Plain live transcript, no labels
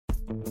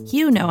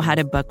You know how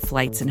to book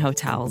flights and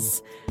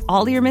hotels.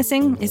 All you're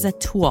missing is a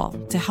tool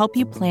to help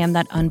you plan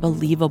that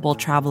unbelievable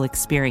travel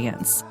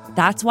experience.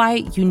 That's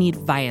why you need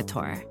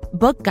Viator.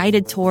 Book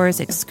guided tours,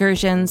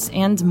 excursions,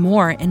 and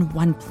more in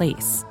one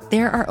place.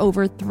 There are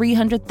over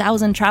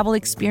 300,000 travel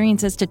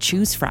experiences to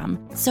choose from,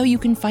 so you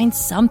can find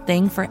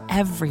something for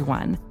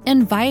everyone.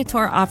 And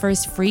Viator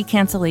offers free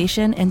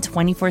cancellation and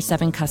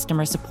 24/7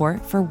 customer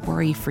support for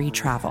worry-free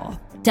travel.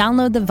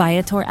 Download the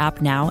Viator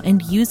app now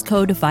and use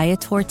code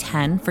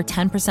Viator10 for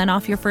 10%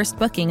 off your first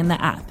booking in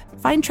the app.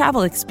 Find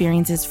travel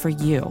experiences for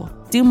you.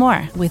 Do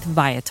more with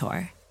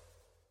Viator.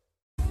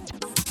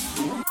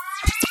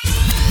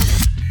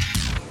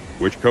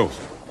 Which coast?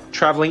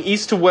 Traveling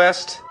east to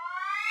west.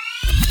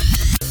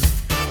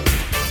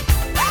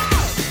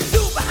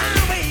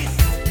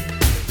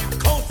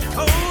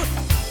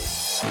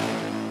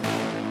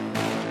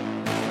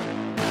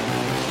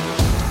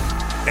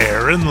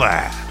 Aaron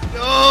Ladd.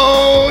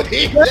 Yo,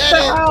 he did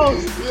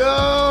it.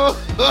 Yo.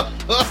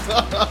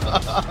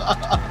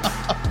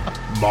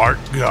 Mark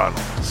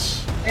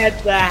Gunnels.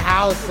 At the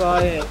house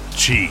on it.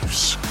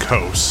 Chiefs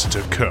coast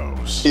to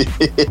coast. You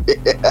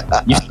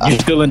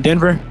still in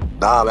Denver?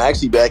 Nah, I'm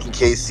actually back in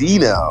KC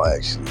now,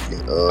 actually.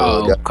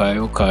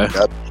 Okay.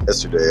 Got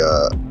yesterday,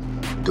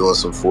 doing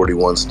some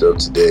 41 stuff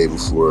today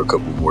before a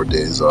couple more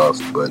days off.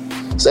 But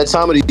it's that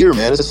time of the year,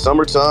 man. It's the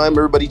summertime.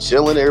 Everybody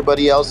chilling.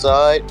 Everybody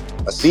outside.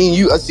 I seen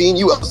you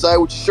outside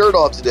with your shirt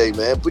off today,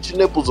 man. Put your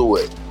nipples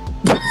away.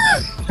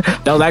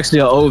 That was actually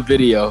an old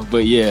video,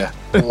 but yeah.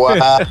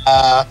 Wow.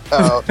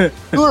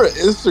 You're an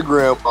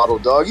Instagram model,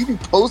 dog. You be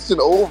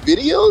posting old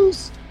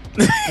videos?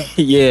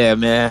 Yeah,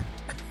 man.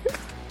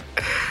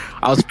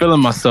 I was feeling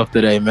myself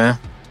today, man.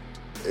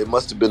 It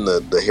must have been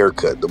the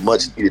haircut, the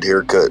much-needed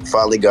haircut.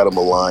 Finally got him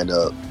aligned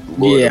up.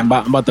 Lord. Yeah, I'm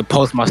about to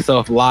post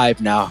myself live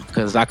now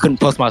because I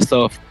couldn't post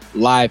myself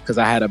live because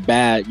I had a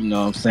bad, you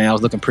know what I'm saying? I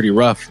was looking pretty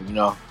rough, you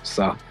know?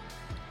 So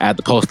I had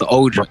to post the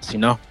old joints, you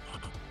know?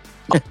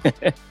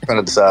 Trying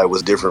to decide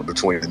what's different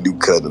between the new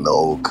cut and the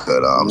old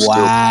cut.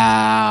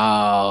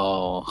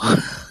 Wow.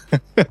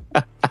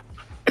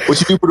 What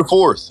you do for the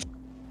 4th?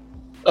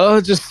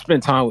 Just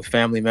spend time with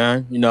family,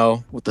 man. You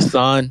know, with the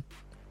son,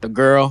 the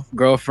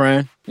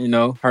girlfriend, you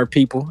know, her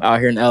people out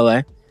here in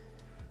LA.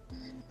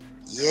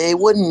 Yeah, I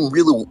wasn't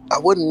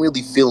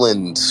really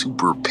feeling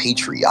super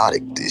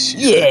patriotic this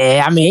year.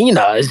 Yeah, I mean, you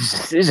know,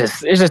 it's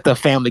just a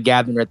family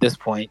gathering at this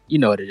point. You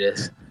know what it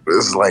is.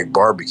 It's like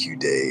barbecue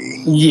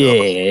day.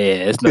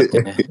 Yeah, it's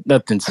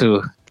nothing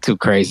too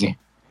crazy.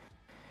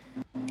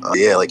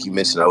 Yeah, like you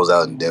mentioned, I was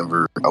out in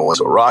Denver. I went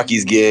to a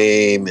Rockies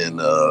game and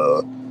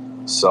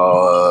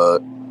saw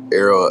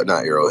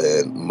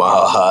Arrowhead,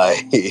 Mile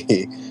High,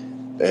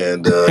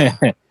 and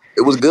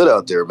it was good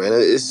out there, man.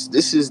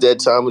 This is that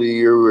time of the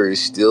year where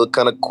it's still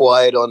kind of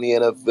quiet on the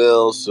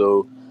NFL,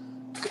 so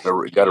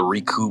got to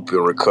recoup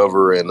and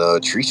recover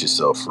and treat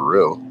yourself for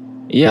real.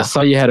 Yeah, I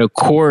saw you had a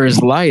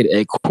Coors Light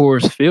at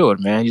Coors Field,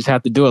 man. You just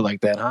have to do it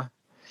like that, huh?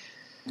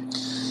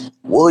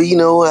 Well, you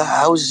know,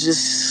 I was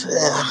just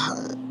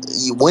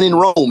when in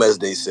Rome, as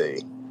they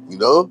say, you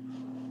know.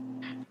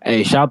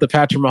 Hey, shout out to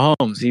Patrick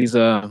Mahomes. He's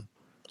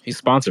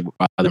sponsored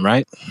by them,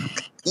 right?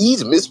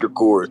 He's Mr.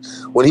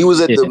 Coors. When he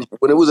was at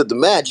when it was at the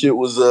match, it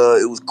was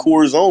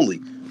Coors only.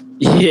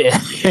 Yeah.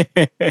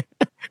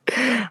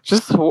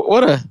 Just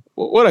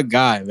what a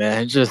guy,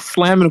 man. Just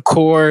slamming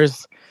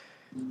Coors,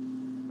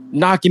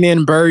 knocking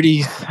in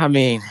birdies. I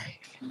mean,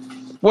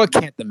 what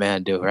can't the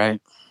man do,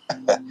 right?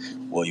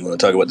 Well, you want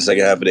to talk about the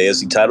second half of the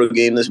AFC title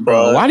game this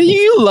bro? Why do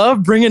you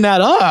love bringing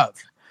that up?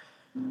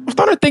 I'm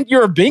starting to think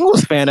you're a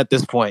Bengals fan at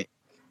this point.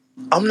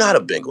 I'm not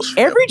a Bengals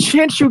fan. Every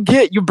chance you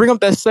get, you bring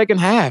up that second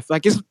half.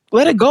 Like,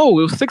 let it go.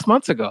 It was 6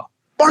 months ago.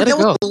 Mark, that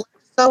was the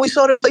last time we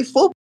saw them play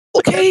football.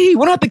 Okay, we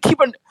don't have to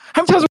keep on.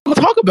 How many times are we going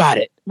to talk about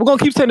it? We're going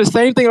to keep saying the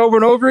same thing over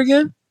and over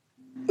again?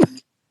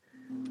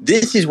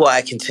 This is why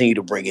I continue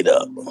to bring it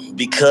up,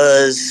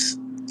 because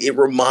it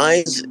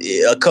reminds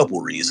a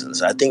couple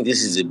reasons. I think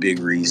this is a big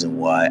reason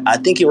why. I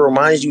think it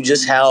reminds you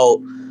just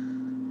how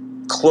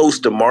close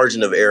the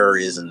margin of error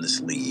is in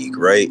this league,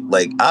 right?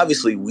 Like,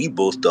 obviously, we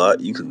both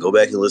thought you could go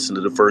back and listen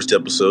to the first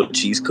episode,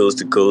 Chiefs Coast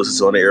to Coast. It's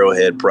on the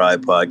Arrowhead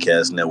Pride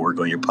Podcast Network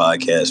on your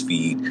podcast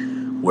feed,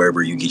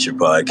 wherever you get your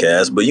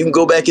podcast. But you can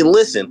go back and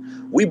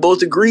listen. We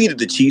both agreed that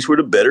the Chiefs were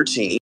the better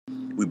team.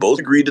 We both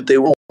agreed that they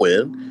were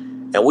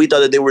win, and we thought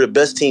that they were the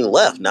best team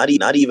left. Not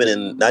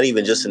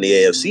even just in the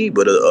AFC,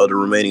 but of the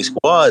remaining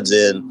squads.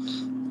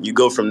 And you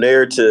go from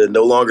there to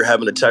no longer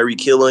having a Tyreek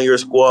Hill on your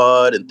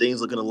squad, and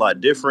things looking a lot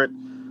different.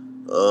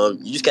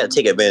 You just got to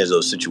take advantage of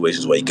those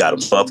situations where you got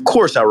them. So, of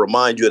course, I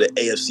remind you of the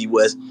AFC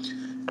West,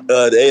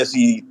 the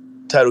AFC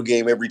title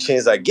game every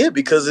chance I get,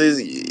 because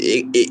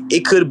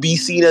it could be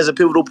seen as a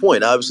pivotal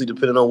point, obviously,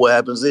 depending on what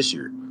happens this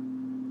year.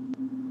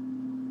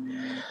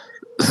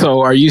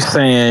 So are you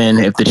saying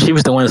if the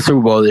Chiefs don't win the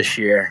Super Bowl this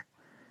year,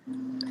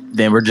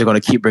 then we're just going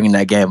to keep bringing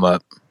that game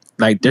up?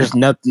 Like, there's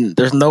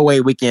no way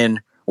we can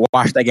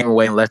wash that game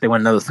away unless they win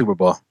another Super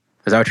Bowl.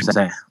 Is that what you're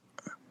saying?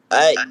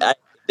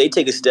 they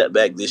take a step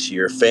back this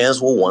year,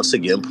 fans will once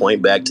again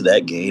point back to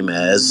that game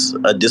as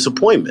a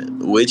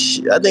disappointment, which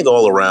I think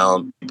all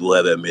around people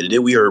have admitted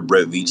it. We heard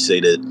Brett Veach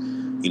say that,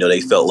 they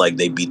felt like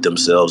they beat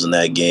themselves in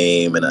that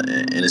game, and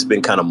it's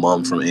been kind of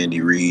mummed from Andy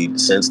Reid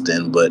since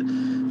then. But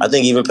I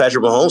think even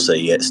Patrick Mahomes said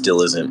he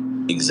still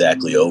isn't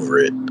exactly over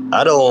it.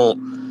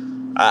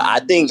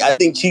 I think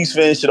Chiefs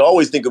fans should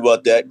always think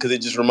about that because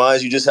it just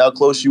reminds you just how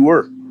close you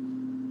were.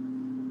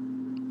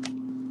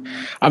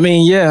 I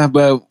mean, yeah,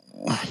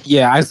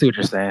 I see what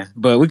you're saying.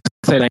 But we can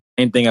say the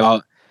same thing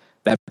about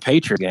that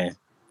Patriots game.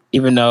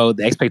 Even though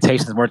the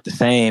expectations weren't the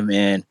same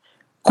and,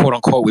 quote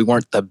unquote, we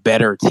weren't the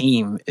better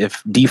team,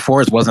 if D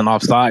Forest wasn't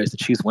offsides, the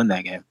Chiefs win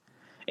that game.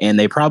 And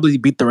they probably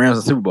beat the Rams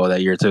in the Super Bowl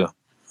that year, too.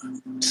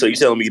 So you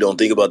telling me you don't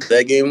think about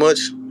that game much?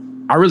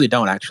 I really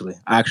don't, actually.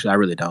 I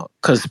really don't.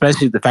 Because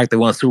especially the fact they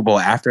won the Super Bowl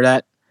after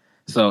that.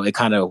 So it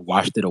kind of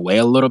washed it away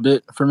a little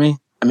bit for me.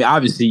 I mean,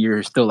 obviously,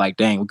 you're still like,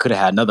 dang, we could have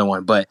had another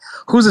one. But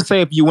who's to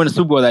say if you win a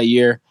Super Bowl that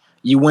year,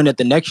 you win it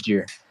the next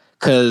year?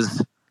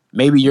 Because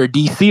maybe your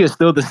DC is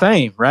still the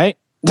same, right?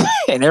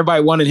 And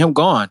everybody wanted him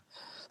gone.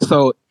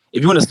 So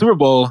if you win a Super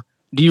Bowl,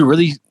 do you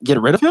really get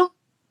rid of him?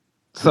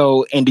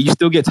 So, and do you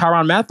still get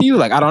Tyrann Mathieu?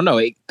 Like, I don't know.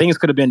 Things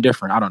could have been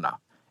different. I don't know.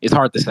 It's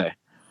hard to say.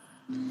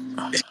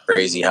 It's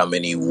crazy how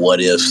many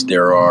what ifs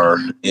there are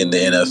in the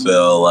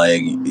NFL,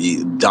 like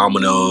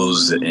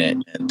dominoes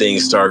and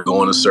things start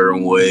going a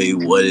certain way.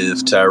 What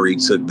if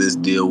Tyreek took this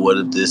deal? What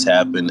if this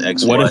happened?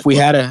 What if we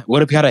had a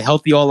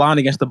healthy O-line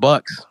against the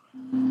Bucks?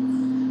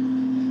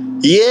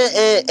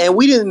 Yeah, and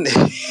we didn't.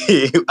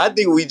 I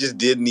think we just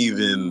didn't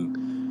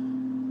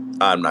even.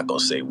 I'm not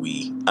gonna say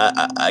we.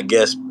 I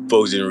guess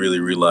folks didn't really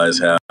realize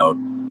how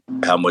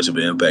much of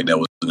an impact that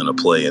was going to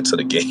play into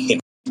the game.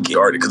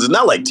 Because it's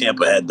not like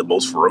Tampa had the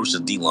most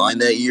ferocious D-line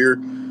that year,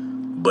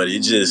 but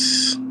it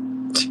just,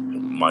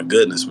 my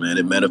goodness, man,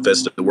 it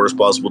manifested at the worst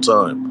possible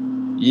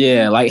time.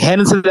 Yeah, like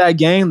heading into that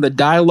game, the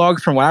dialogue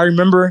from what I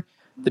remember,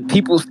 the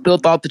people still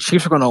thought the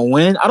Chiefs were going to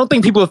win. I don't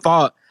think people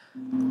thought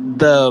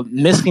the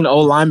missing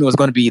O-lineman was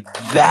going to be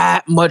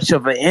that much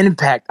of an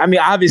impact. I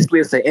mean, obviously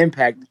it's an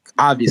impact,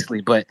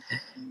 obviously, but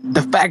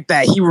the fact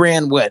that he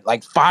ran,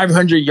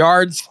 500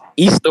 yards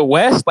east to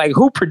west, like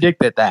who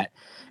predicted that?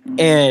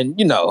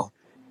 And,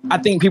 I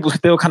think people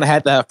still kind of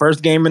had that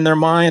first game in their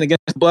mind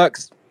against the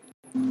Bucks,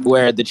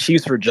 where the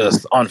Chiefs were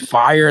just on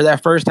fire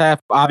that first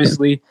half.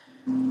 Obviously,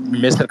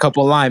 missed a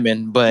couple of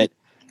linemen, but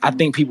I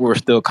think people were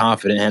still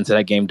confident into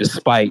that game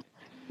despite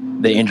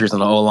the injuries on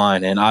the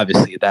O-line, and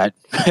obviously that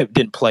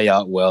didn't play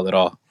out well at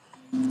all.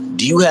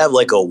 Do you have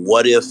like a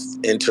what if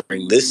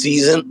entering this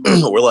season?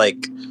 We're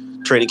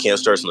training camp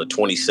starts on the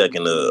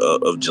 22nd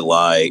of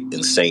July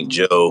in St.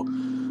 Joe.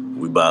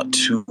 We're about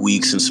 2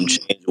 weeks and some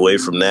change away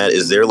from that.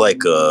 Is there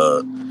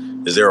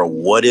a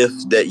what if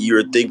that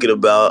you're thinking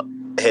about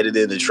headed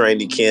into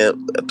training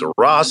camp at the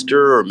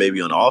roster or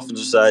maybe on the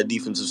offensive side,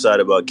 defensive side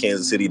about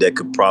Kansas City that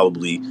could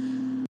probably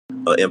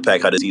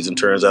impact how the season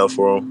turns out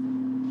for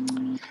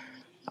them?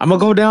 I'm going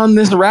to go down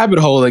this rabbit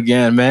hole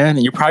again, man,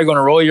 and you're probably going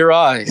to roll your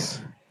eyes.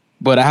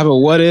 But I have a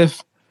what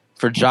if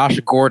for Josh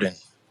Gordon.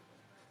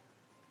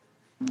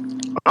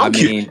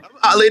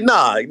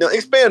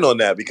 Expand on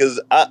that because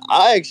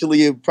I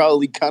actually am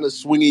probably kind of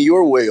swinging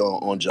your way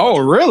on Josh. Oh,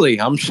 really?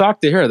 I'm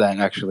shocked to hear that,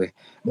 actually.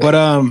 But,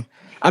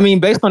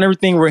 based on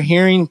everything we're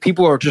hearing,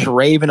 people are just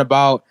raving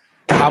about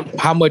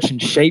how much in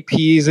shape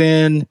he's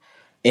in.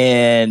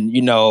 And,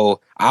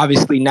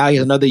 obviously now he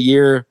has another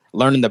year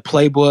learning the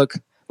playbook.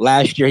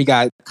 Last year he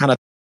got kind of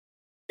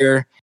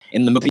there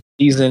in the middle of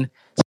the season.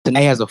 So now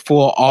he has a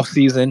full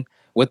offseason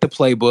with the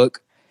playbook.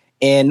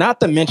 And not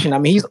to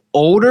mention, he's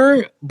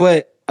older,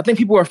 but I think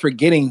people are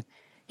forgetting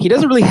he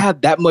doesn't really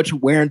have that much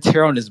wear and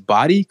tear on his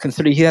body,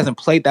 considering he hasn't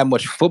played that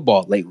much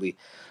football lately.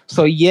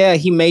 So, yeah,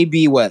 he may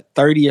be,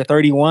 30 or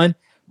 31,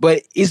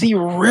 but is he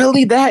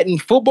really that in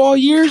football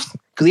years?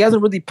 Because he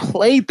hasn't really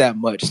played that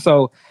much.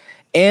 So,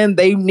 and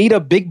they need a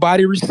big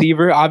body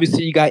receiver.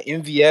 Obviously, you got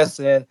MVS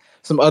and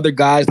some other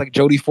guys like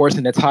Jody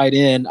Fortson that's tight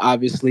end,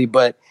 obviously.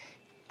 But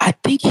I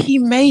think he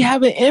may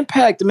have an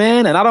impact,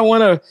 man. And I don't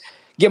want to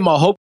get my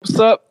hopes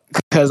up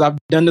because I've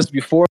done this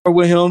before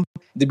with him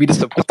to be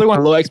disappointed. Still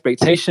want low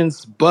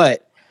expectations,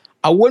 but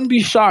I wouldn't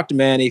be shocked,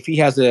 man, if he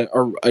has a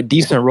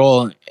decent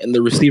role in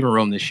the receiving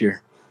room this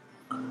year.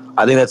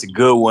 I think that's a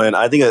good one.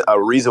 I think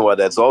a reason why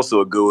that's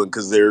also a good one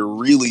because there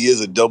really is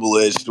a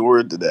double-edged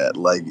sword to that.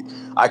 Like,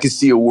 I could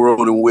see a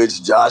world in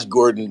which Josh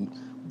Gordon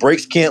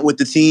breaks camp with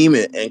the team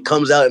and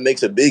comes out and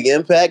makes a big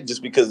impact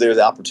just because there's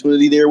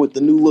opportunity there with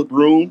the new look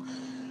room.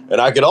 And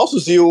I could also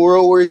see a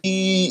world where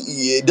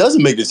he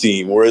doesn't make the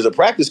team or is a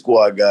practice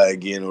squad guy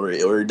again or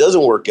it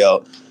doesn't work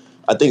out.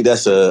 I think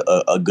that's a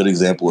good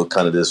example of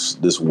kind of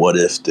this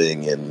what-if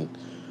thing. And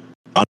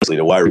honestly,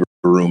 the wide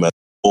room as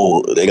a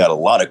whole, they got a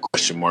lot of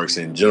question marks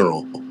in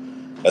general.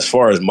 As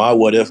far as my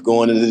what-if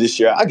going into this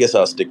year, I guess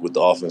I'll stick with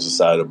the offensive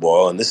side of the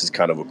ball. And this is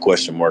kind of a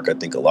question mark I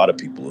think a lot of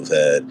people have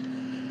had.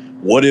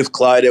 What if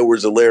Clyde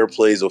Edwards-Helaire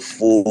plays a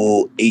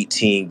full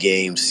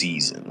 18-game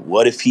season?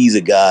 What if he's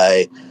a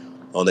guy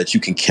that you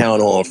can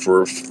count on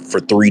for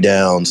 3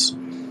 downs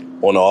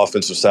on the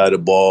offensive side of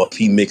the ball. If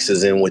he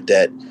mixes in with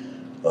that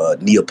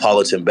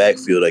Neapolitan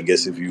backfield, I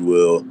guess, if you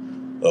will,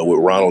 with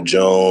Ronald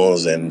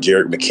Jones and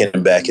Jerick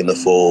McKinnon back in the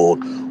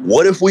fold.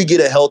 What if we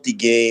get a healthy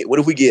game? What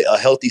if we get a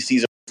healthy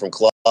season from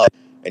Clyde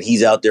and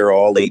he's out there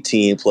all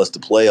 18 plus the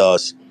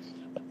playoffs?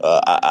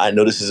 I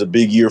know this is a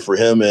big year for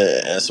him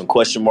and some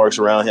question marks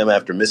around him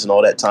after missing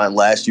all that time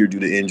last year due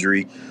to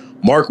injury.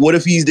 Mark, what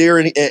if he's there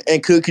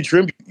and could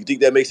contribute? You think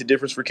that makes a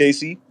difference for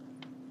KC?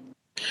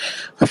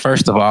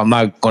 First of all, I'm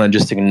not going to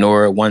just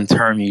ignore one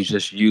term you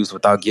just used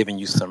without giving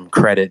you some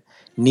credit.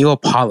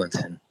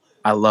 Neapolitan.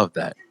 I love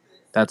that.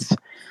 That's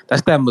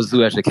that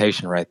Mizzou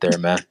education right there,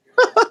 man.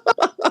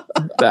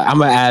 I'm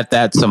gonna add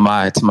that to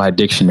my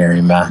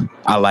dictionary, man.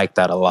 I like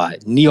that a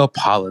lot.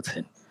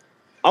 Neapolitan.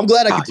 I'm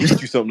glad I could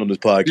teach you something on this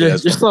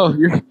podcast.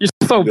 You're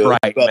so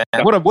bright, man.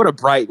 What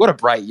a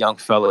bright young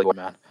fellow,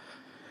 man.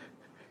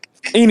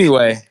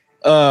 Anyway,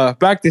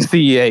 back to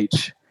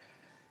CEH.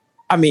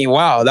 I mean,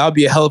 wow, that would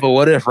be a hell of a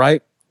what if,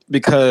 right?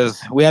 Because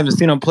we haven't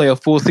seen him play a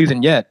full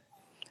season yet,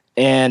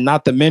 and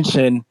not to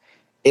mention,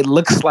 it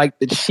looks like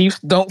the Chiefs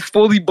don't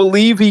fully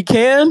believe he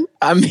can.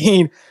 I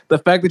mean, the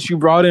fact that you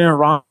brought in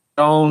Ron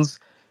Jones,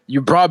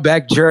 you brought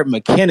back Jerick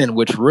McKinnon,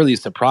 which really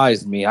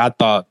surprised me. I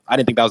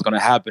didn't think that was going to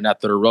happen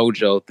after the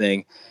Rojo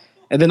thing.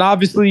 And then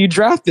obviously you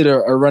drafted a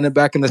running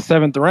back in the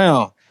 7th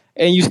round,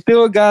 and you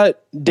still got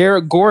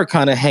Derek Gore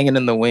kind of hanging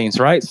in the wings,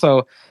 right?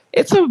 So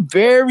it's a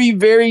very,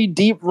 very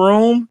deep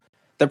room.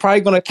 They're probably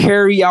going to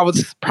carry,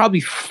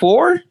 probably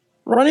 4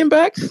 running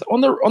backs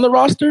on the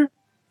roster.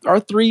 Or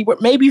 3,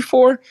 maybe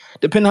 4,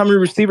 depending on how many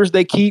receivers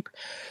they keep.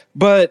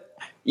 But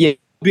yeah,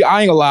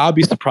 I ain't gonna lie, I'll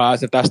be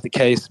surprised if that's the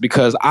case,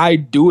 because I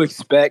do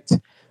expect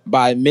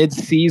by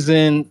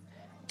mid-season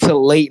to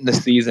late in the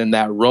season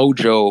that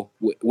Rojo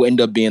will end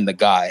up being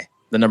the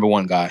number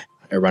 1 guy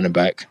at running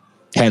back,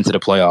 heading to the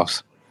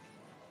playoffs.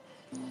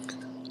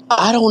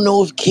 I don't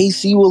know if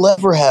KC will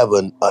ever have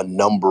a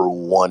number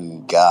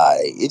 1 guy.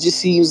 It just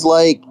seems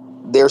like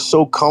they're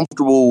so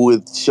comfortable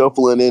with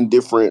shuffling in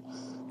different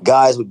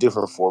guys with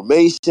different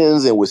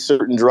formations and with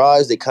certain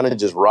drives. They kind of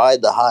just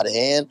ride the hot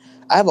hand.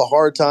 I have a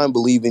hard time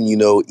believing,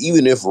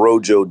 even if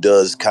Rojo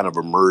does kind of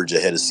emerge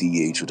ahead of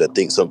CEH, which I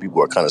think some people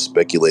are kind of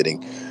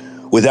speculating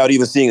without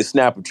even seeing a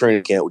snap of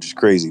training camp, which is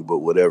crazy, but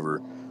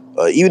whatever.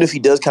 Even if he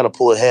does kind of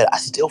pull ahead, I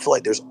still feel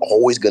like there's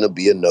always going to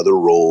be another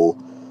role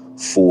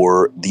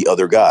for the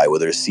other guy,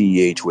 whether it's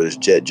CEH, whether it's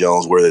Jet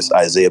Jones, whether it's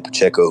Isaiah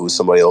Pacheco, who's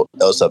somebody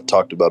else I've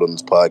talked about on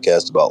this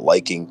podcast about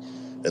liking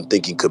and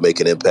thinking could make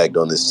an impact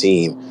on this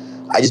team.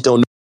 I just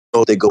don't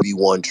know if they go be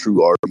one true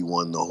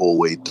RB1 the whole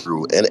way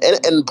through.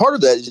 And part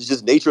of that is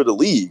just nature of the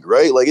league,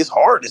 right? Like, it's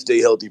hard to stay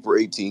healthy for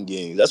 18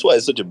 games. That's why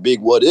it's such a big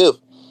what if.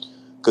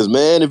 Because,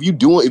 man, if you're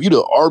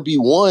the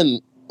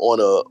RB1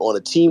 on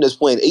a team that's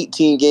playing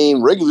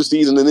 18-game regular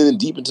season and then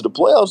deep into the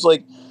playoffs,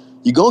 like,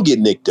 you're going to get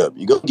nicked up.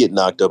 You're going to get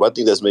knocked up. I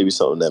think that's maybe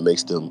something that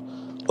makes them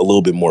a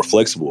little bit more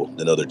flexible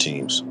than other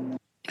teams.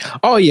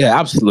 Oh, yeah,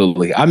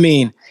 absolutely. I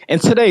mean, in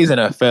today's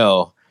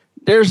NFL,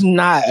 there's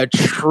not a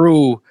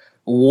true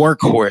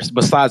workhorse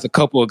besides a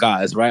couple of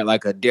guys, right?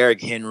 Like a Derrick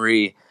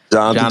Henry,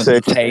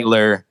 Jonathan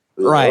Taylor,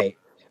 right?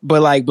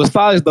 But like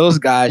besides those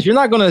guys, you're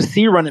not going to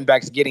see running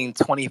backs getting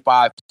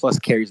 25 plus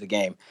carries a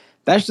game.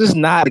 That's just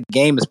not the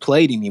game is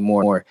played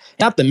anymore.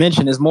 Not to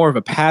mention, it's more of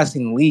a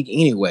passing league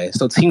anyway.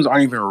 So teams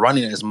aren't even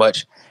running as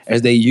much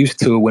as they used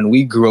to when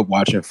we grew up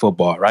watching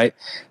football, right?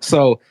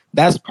 So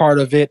that's part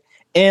of it.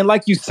 And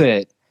like you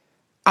said,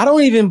 I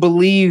don't even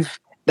believe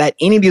that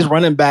any of these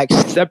running backs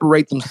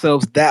separate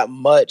themselves that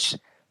much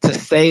to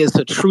say it's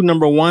a true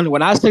number 1.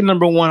 When I say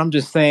number 1, I'm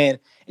just saying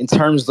in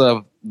terms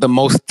of the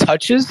most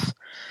touches.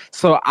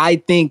 So I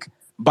think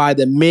by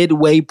the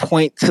midway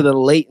point to the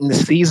late in the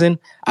season,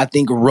 I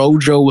think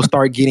Rojo will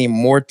start getting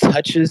more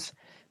touches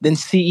than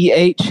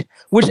CEH,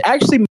 which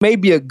actually may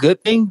be a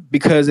good thing,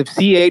 because if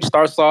CEH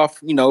starts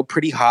off,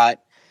 pretty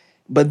hot,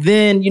 but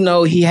then,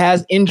 he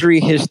has injury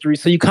history.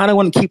 So you kind of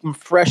want to keep him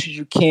fresh as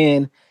you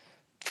can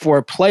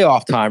for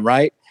playoff time,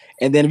 right?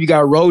 And then if you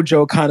got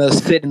Rojo kind of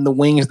sitting in the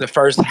wings the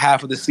first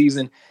half of the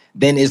season,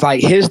 then it's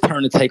like his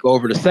turn to take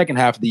over the second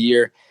half of the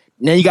year.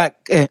 And then you got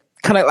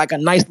kind of like a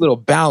nice little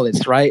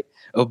balance, right,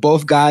 of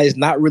both guys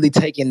not really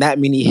taking that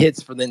many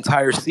hits for the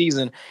entire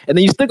season. And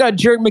then you still got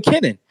Jerick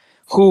McKinnon,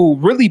 who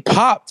really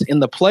popped in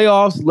the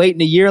playoffs late in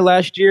the year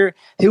last year.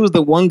 He was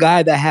the one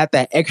guy that had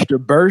that extra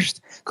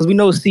burst, because we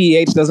know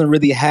CEH doesn't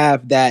really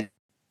have that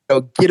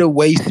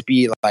getaway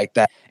speed like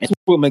that. And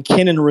that's what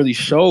McKinnon really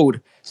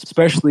showed,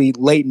 especially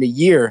late in the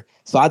year.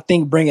 So I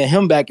think bringing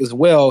him back as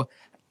well,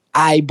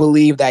 I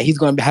believe that he's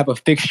going to have a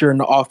fixture in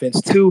the offense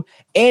too.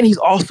 And he's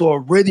also a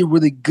really,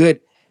 really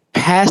good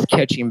pass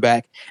catching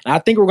back. And I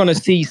think we're going to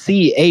see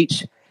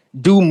CEH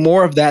do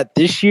more of that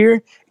this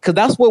year, because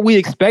that's what we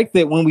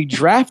expected when we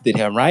drafted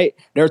him, right?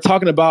 They were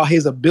talking about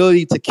his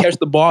ability to catch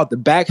the ball at the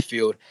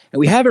backfield, and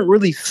we haven't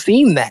really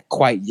seen that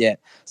quite yet.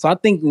 So I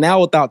think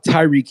now without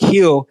Tyreek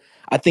Hill,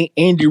 I think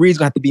Andy Reid's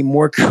going to have to be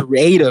more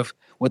creative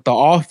with the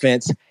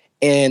offense,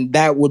 and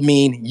that would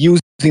mean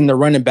using the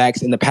running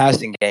backs in the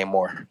passing game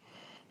more.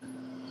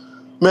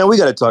 Man, we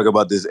got to talk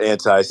about this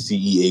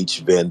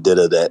anti-CEH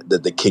vendetta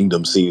that the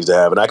kingdom seems to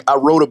have. And I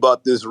wrote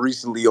about this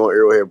recently on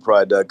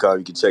arrowheadpride.com.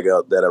 You can check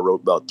out that. I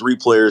wrote about 3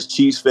 players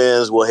Chiefs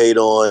fans will hate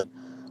on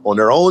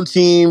their own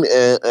team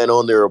and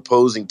on their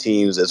opposing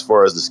teams as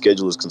far as the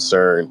schedule is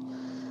concerned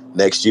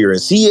next year. And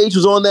CEH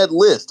was on that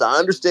list. I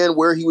understand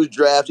where he was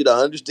drafted.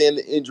 I understand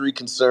the injury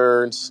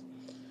concerns.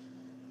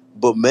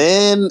 But,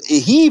 man,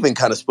 he even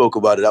kind of spoke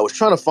about it. I was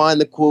trying to find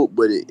the quote,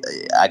 but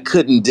I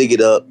couldn't dig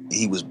it up.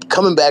 He was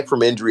coming back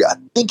from injury. I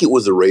think it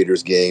was a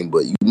Raiders game,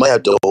 but you might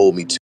have to hold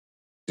me to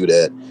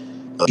that.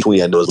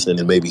 Between I know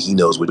and maybe he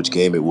knows which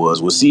game it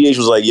was. Well, CH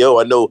was like, yo,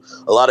 I know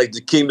a lot of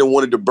the kingdom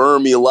wanted to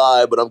burn me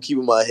alive, but I'm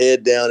keeping my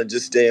head down and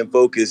just staying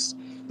focused.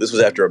 This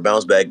was after a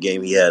bounce-back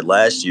game he had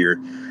last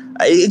year.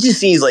 It just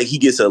seems like he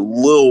gets a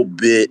little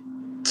bit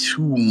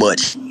too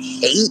much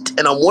hate,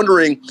 and I'm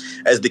wondering,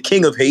 as the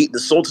king of hate, the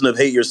sultan of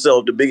hate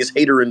yourself, the biggest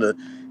hater in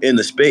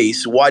the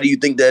space, why do you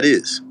think that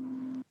is?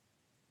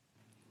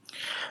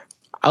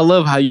 I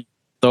love how you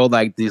throw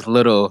like these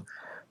little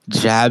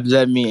jabs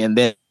at me and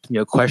then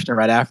your question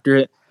right after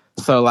it.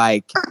 So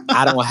like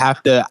I don't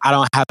have to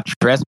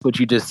address what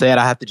you just said.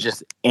 I have to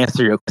just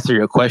answer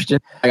your question.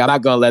 Like I'm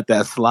not gonna let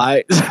that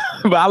slide.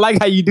 But I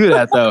like how you do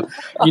that though.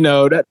 You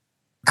know, that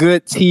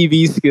good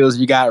TV skills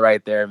you got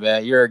right there,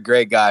 man. You're a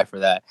great guy for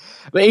that.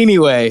 But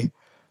anyway,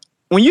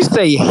 when you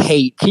say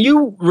hate, can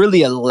you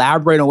really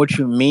elaborate on what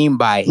you mean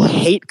by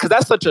hate? Because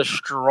that's such a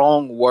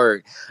strong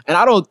word. And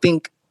I don't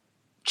think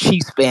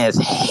Chiefs fans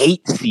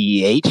hate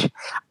CEH.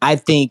 I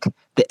think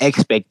the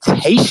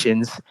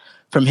expectations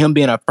from him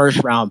being a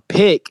first round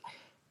pick,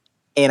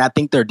 and I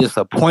think they're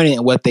disappointed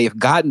in what they've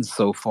gotten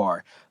so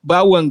far. But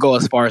I wouldn't go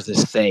as far as to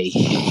say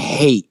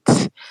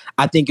hate.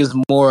 I think it's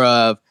more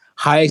of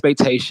high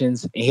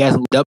expectations, and he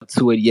hasn't lived up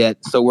to it yet.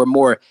 So we're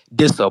more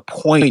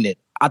disappointed.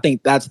 I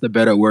think that's the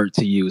better word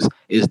to use,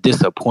 is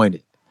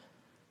disappointed.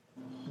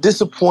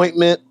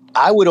 Disappointment.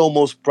 I would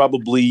almost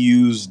probably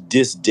use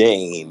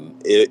disdain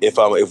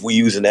if we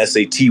use an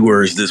SAT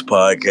words this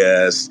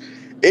podcast.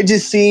 It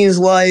just seems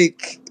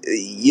like,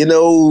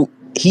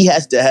 he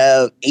has to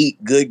have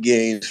 8 good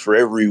games for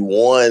every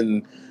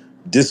one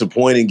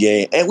disappointing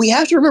game. And we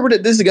have to remember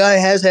that this guy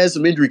has had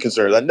some injury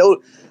concerns. I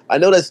know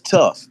that's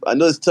tough. I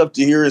know it's tough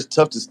to hear. It's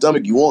tough to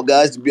stomach. You want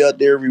guys to be out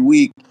there every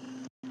week.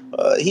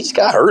 He just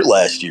got hurt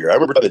last year. I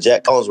remember talking to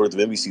Jack Collinsworth of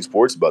NBC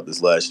Sports about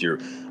this last year.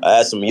 I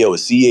asked him,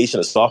 is CH in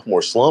a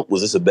sophomore slump?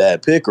 Was this a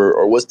bad pick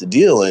or what's the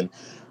deal? And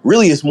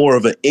really it's more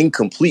of an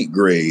incomplete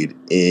grade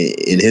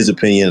in his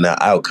opinion. And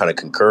I would kind of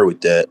concur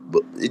with that.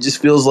 But it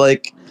just feels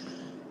like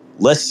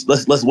let's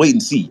wait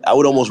and see. I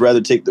would almost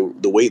rather take the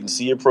wait and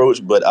see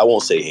approach, but I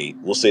won't say hate.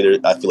 We'll say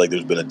I feel like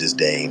there's been a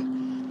disdain.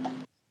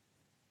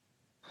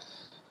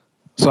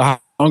 So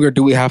how longer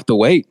do we have to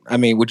wait? I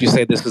mean, would you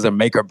say this is a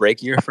make or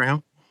break year for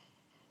him?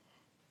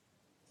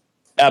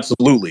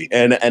 Absolutely.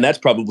 And that's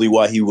probably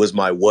why he was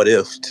my what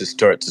if to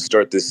start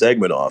this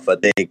segment off. I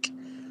think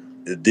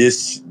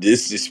this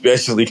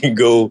especially can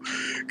go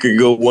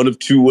one of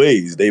two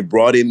ways. They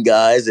brought in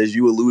guys, as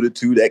you alluded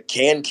to, that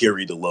can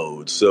carry the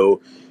load. So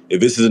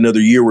if this is another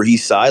year where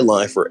he's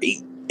sidelined for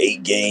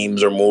eight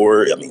games or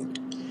more, I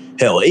mean,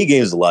 hell, 8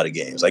 games is a lot of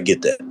games. I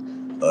get that.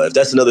 If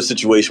that's another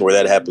situation where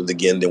that happens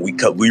again, then we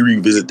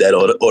revisit that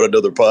on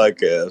another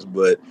podcast.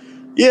 But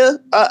yeah,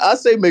 I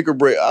say make or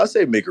break. I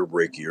say make or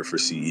break year for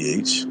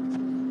CEH.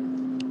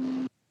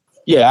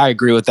 Yeah, I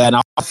agree with that.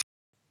 And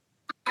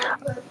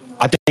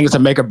I think it's a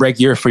make or break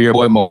year for your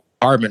boy Mo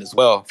Hardman as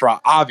well, for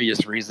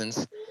obvious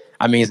reasons.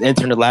 I mean, he's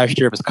entering the last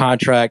year of his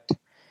contract.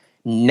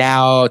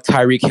 Now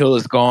Tyreek Hill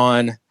is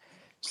gone.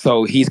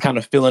 So he's kind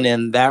of filling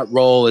in that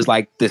role as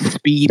like the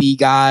speedy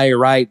guy,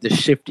 right? The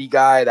shifty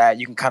guy that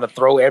you can kind of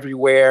throw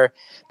everywhere.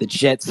 The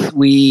jet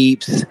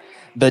sweeps,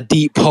 the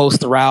deep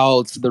post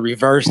routes, the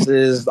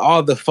reverses,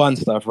 all the fun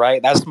stuff,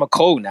 right? That's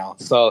McCole now.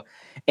 So,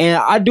 and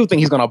I do think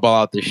he's going to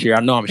ball out this year.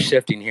 I know I'm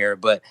shifting here,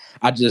 but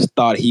I just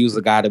thought he was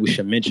the guy that we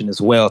should mention as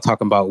well,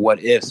 talking about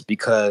what ifs,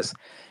 because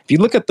if you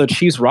look at the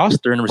Chiefs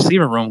roster in the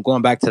receiving room,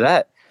 going back to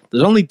that,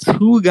 there's only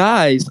 2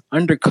 guys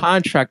under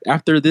contract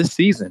after this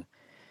season.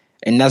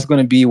 And that's going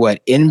to be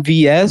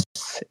NVS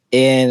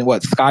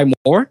and Sky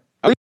Moore.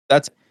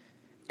 That's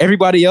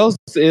everybody else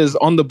is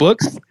on the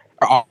books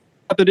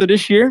after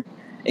this year,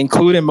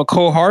 including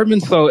McCole Hardman.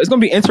 So it's going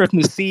to be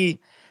interesting to see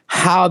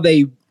how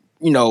they,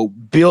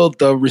 build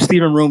the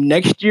receiving room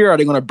next year. Are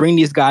they going to bring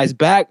these guys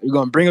back? Are you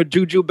going to bring a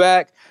Juju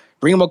back,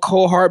 bring a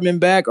McCole Hardman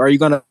back? Or are you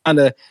going to kind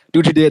of do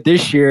what you did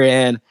this year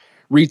and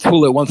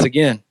retool it once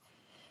again?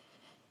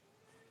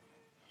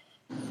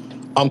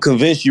 I'm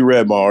convinced you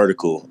read my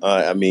article.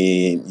 I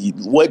mean,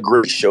 what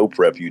great show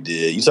prep you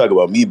did. You talk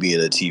about me being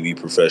a TV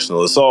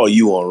professional. It's all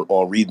you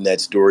on reading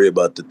that story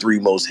about the 3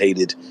 most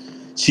hated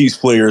Chiefs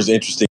players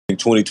interesting in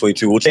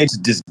 2022. We'll change to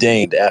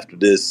disdained after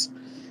this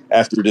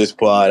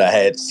pod. I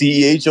had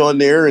CEH on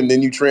there, and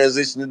then you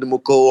transitioned into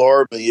McCole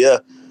Hardman. Yeah,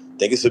 I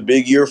think it's a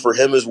big year for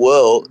him as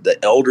well. The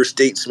elder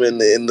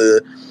statesman in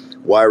the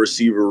wide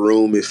receiver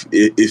room,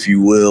 if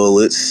you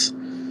will.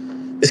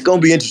 It's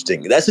going to be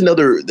interesting. That's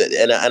another,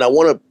 and I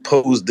want to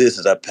pose this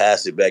as I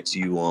pass it back to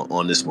you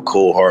on this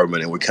McCole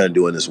Hardman, and we're kind of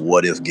doing this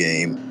what if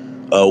game.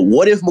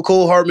 What if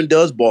McCole Hardman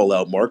does ball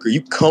out, Mark? Are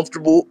you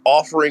comfortable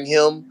offering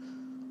him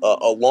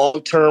a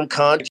long-term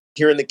contract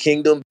here in the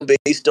Kingdom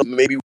based on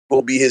maybe what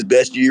will be his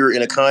best year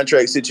in a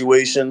contract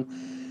situation,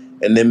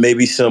 and then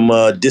maybe some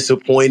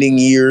disappointing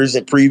years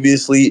and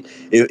previously?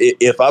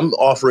 If I'm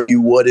offering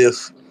you, what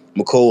if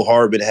McCole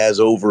Hardman has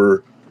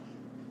over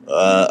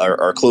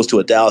or close to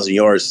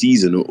 1,000-yard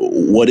season?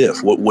 What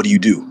if? What do you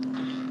do?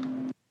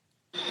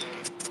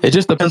 It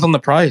just depends on the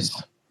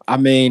price. I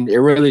mean, it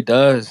really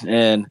does.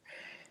 And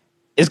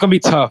it's going to be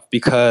tough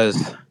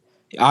because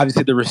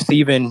obviously the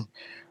receiving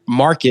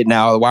market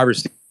now, the wide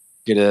receiver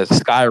has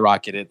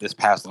skyrocketed this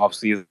past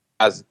offseason.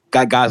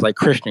 Got guys like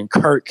Christian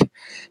Kirk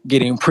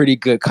getting pretty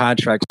good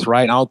contracts,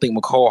 right? And I don't think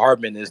McCole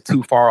Hardman is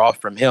too far off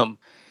from him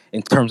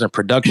in terms of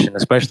production,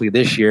 especially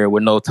this year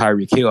with no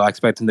Tyreek Hill. I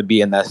expect him to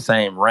be in that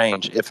same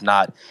range, if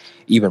not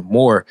even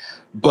more.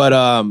 But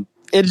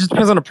it just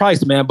depends on the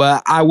price, man.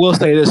 But I will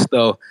say this,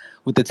 though.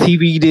 With the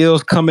TV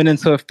deals coming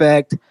into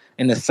effect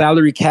and the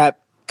salary cap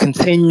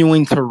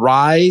continuing to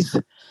rise,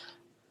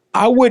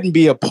 I wouldn't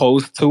be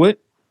opposed to it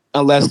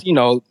unless,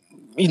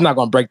 he's not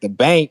going to break the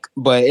bank.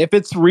 But if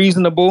it's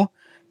reasonable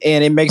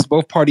and it makes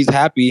both parties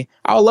happy,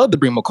 I would love to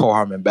bring McCole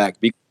Hardman back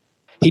because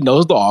he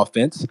knows the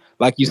offense.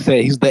 Like you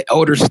said, he's the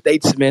elder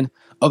statesman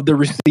of the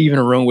receiving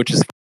room, which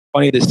is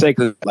funny to say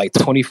because like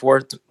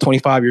 24,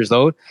 25 years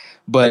old.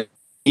 But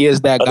he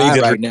is that guy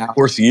right now.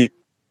 Fourth year.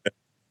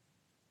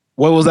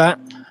 What was that?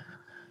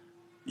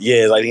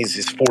 Yeah, like he's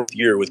his fourth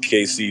year with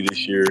KC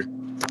this year.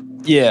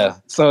 Yeah,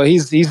 so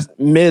he's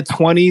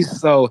mid-20s.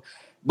 So,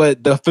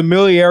 but the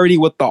familiarity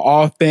with the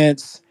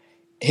offense,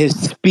 his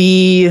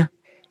speed,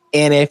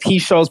 and if he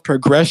shows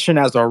progression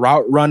as a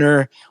route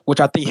runner, which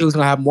I think he was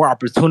going to have more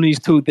opportunities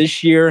to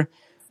this year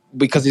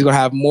because he's going to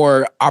have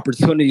more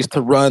opportunities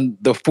to run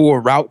the full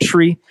route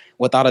tree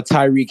without a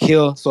Tyreek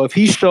Hill. So if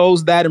he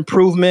shows that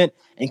improvement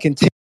and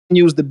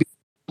continues to be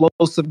an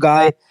explosive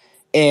guy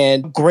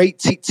and great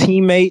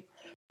teammate,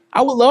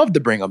 I would love to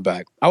bring him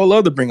back.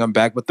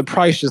 But the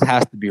price just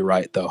has to be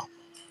right, though.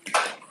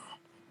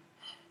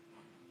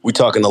 We're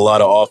talking a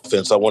lot of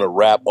offense. I want to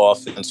wrap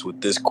offense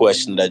with this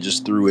question that I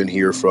just threw in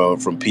here from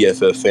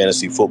PFF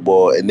Fantasy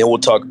Football, and then we'll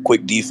talk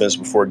quick defense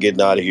before getting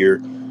out of here.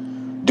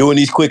 Doing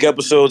these quick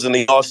episodes in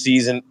the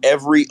offseason.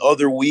 Every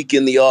other week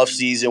in the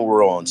offseason,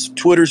 we're on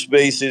Twitter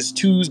Spaces,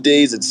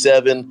 Tuesdays at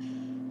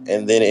 7,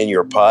 and then in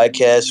your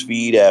podcast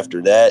feed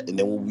after that. And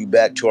then we'll be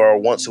back to our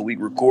once-a-week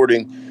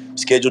recording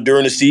scheduled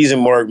during the season,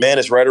 Mark. Man,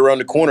 it's right around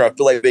the corner. I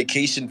feel like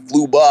vacation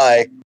flew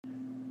by,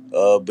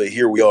 but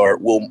here we are.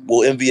 Will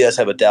MVS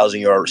have a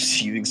 1,000-yard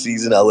receiving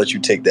season? I'll let you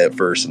take that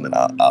first, and then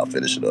I'll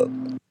finish it up.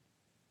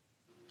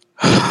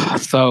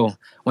 So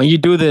when you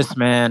do this,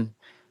 man,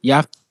 you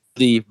have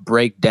to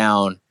break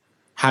down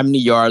how many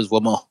yards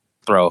will Mahomes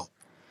throw.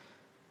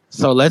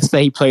 So let's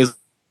say he plays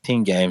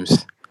 10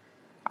 games.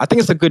 I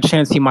think it's a good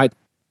chance he might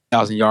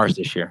 1,000 yards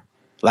this year.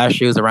 Last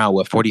year was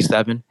around,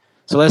 47?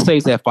 So let's say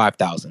he's at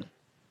 5,000.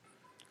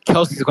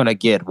 Kelsey's going to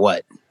get,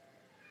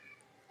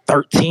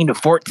 13 to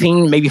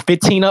 14, maybe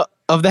 15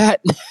 of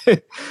that? So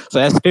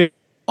that's 50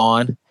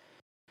 on.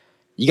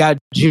 You got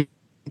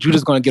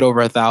Judah's going to get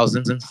over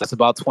 1,000. So that's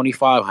about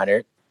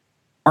 2,500.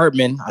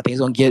 Hartman, I think he's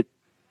going to get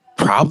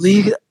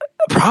probably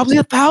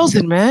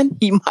 1,000, man.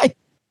 He might.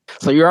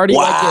 So you already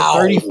might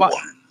get 35.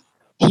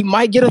 He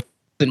might get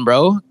 1,000,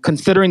 bro,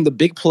 considering the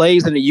big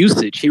plays and the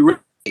usage.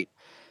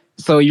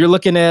 So you're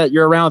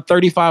around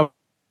 35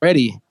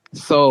 already.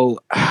 So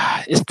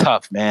it's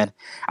tough, man.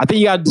 I think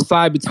you got to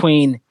decide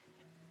between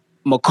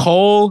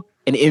McCole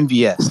and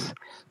MVS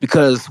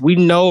because we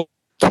know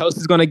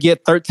Kelsey's going to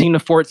get 13 to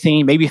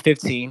 14, maybe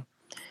 15.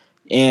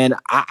 And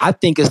I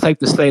think it's safe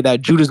to say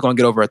that Judah's going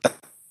to get over 1,000.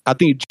 I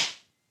think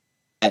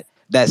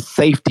that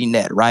safety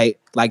net, right?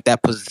 Like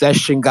that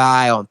possession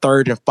guy on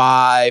 3rd and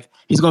 5.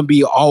 He's going to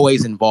be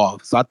always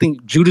involved. So I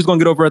think Judah's going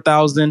to get over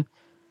 1,000.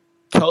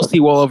 Kelsey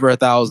well over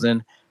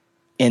 1,000.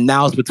 And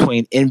now it's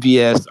between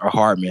MVS or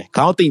Hardman.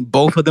 I don't think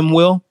both of them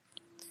will.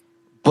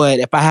 But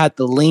if I had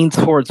to lean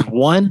towards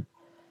one,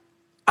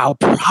 I'll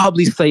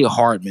probably say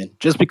Hardman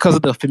just because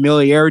of the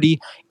familiarity.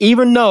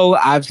 Even though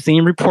I've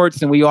seen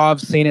reports and we all have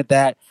seen it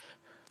that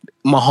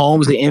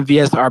Mahomes and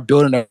MVS are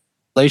building a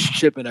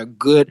relationship and a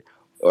good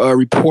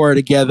rapport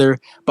together.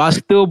 But I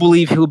still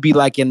believe he'll be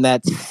like in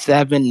that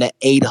 700 to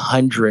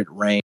 800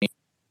 range.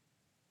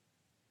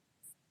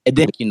 And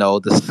then,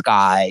 the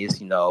skies,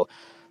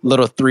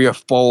 little 300 or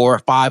 400 or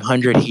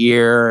 500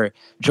 here,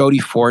 Jody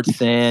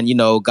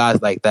Fortson,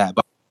 guys like that.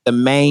 But the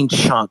main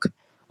chunk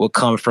will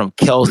come from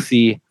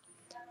Kelsey,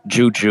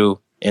 Juju,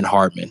 and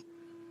Hardman,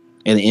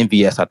 and the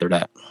MVS after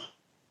that.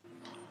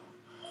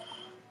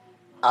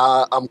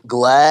 I'm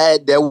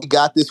glad that we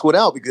got this one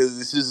out because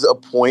this is a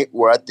point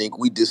where I think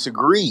we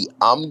disagree.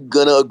 I'm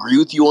going to agree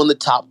with you on the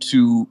top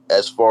two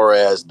as far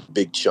as the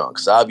big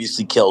chunks.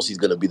 Obviously, Kelsey's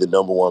going to be the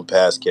number one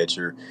pass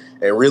catcher.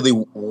 And really,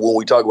 when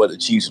we talk about the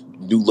Chiefs'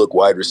 new look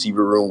wide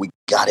receiver room, we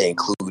got to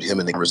include him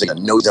in the conversation. I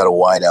know he's not a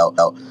wide out,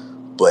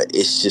 but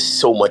it's just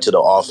so much of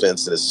the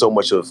offense and it's so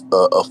much of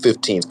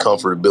 15's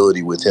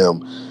comfortability with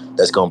him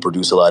that's going to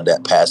produce a lot of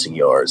that passing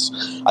yards.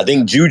 I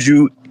think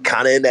Juju,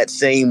 kind of in that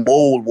same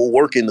mold, will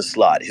work in the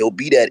slot. He'll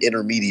be that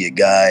intermediate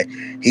guy.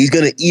 He's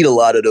going to eat a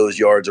lot of those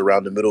yards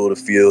around the middle of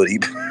the field.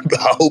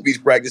 I hope he's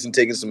practicing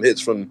taking some hits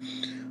from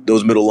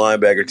those middle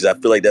linebackers because I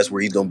feel like that's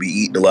where he's going to be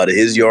eating a lot of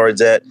his yards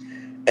at.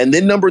 And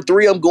then number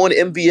 3, I'm going to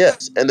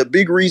MVS. And the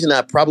big reason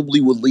I probably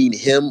would lean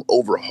him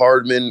over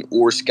Hardman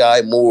or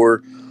Sky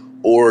Moore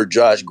or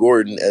Josh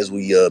Gordon, as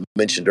we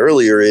mentioned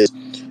earlier, is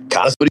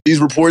kind of some of these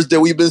reports that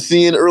we've been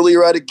seeing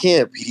earlier out of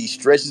camp. He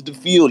stretches the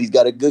field. He's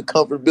got a good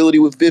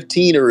comfortability with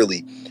 15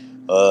 early.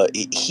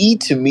 He,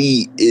 to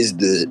me, is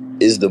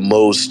the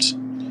most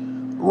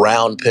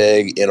round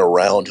peg in a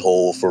round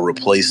hole for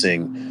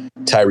replacing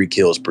Tyreek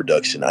Hill's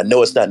production. I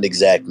know it's not an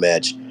exact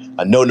match.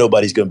 I know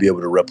nobody's going to be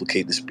able to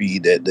replicate the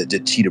speed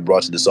that Cheetah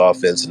brought to this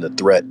offense and the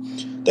threat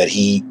that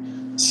he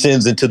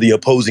sends into the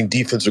opposing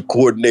defensive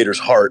coordinator's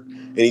heart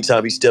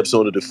anytime he steps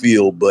onto the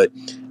field. But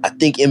I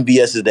think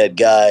MVS is that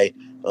guy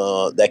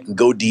that can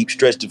go deep,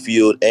 stretch the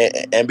field,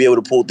 and be able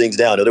to pull things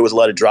down. Now, there was a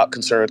lot of drop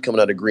concerns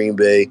coming out of Green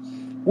Bay.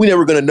 We're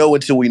never going to know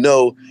until we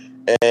know,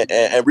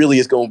 and really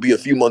it's going to be a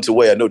few months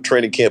away. I know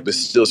training camp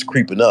is still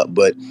creeping up,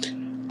 but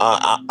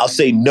I'll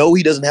say no,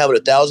 he doesn't have a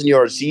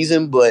 1,000-yard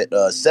season, but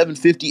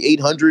 750,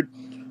 800,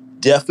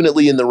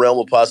 definitely in the realm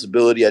of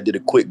possibility. I did a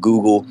quick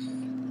Google.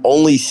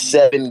 Only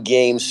 7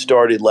 games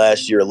started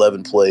last year,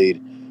 11 played,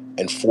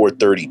 and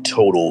 430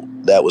 total.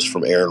 That was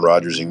from Aaron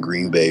Rodgers in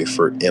Green Bay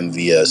for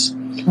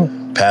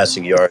MVS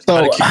passing yards. So,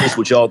 kind of curious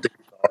what y'all think.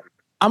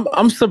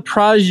 I'm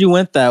surprised you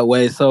went that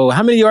way. So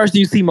how many yards do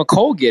you see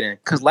McCole getting?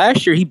 Because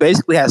last year he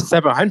basically has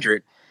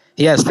 700.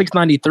 He has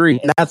 693,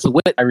 and that's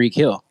with Tyreek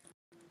Hill.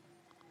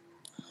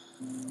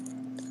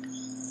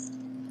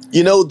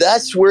 You know,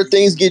 that's where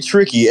things get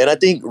tricky. And I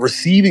think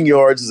receiving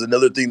yards is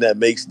another thing that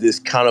makes this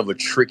kind of a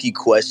tricky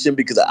question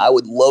because I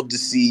would love to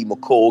see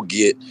McCole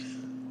get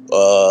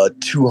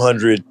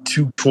 200,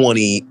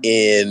 220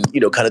 in,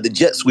 kind of the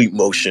jet sweep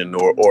motion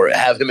or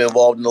have him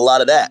involved in a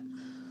lot of that.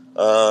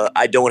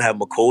 I don't have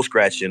McCole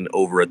scratching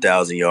over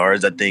 1,000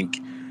 yards. I think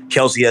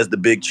Kelsey has the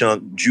big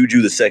chunk,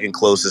 Juju the second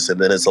closest, and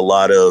then it's a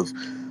lot of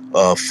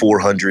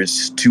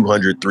 400s,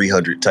 200,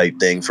 300 type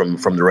thing from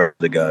the rest of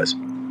the guys.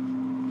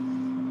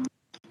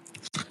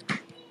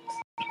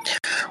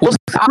 Well,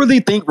 I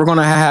really think we're going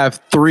to have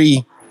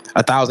 3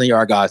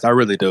 1,000-yard guys. I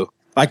really do.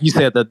 Like you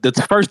said,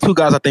 the first 2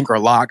 guys I think are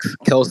locks,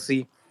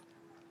 Kelsey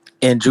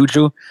and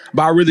Juju.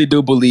 But I really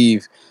do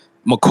believe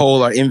McCole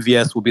or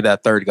MVS will be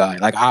that third guy.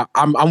 Like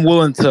I'm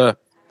willing to.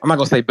 I'm not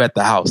gonna say bet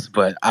the house,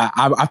 but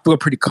I feel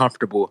pretty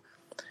comfortable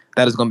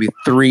that it's gonna be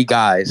 3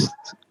 guys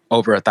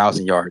over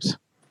 1,000 yards.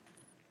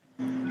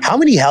 How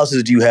many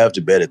houses do you have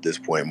to bet at this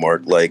point,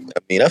 Mark? Like, I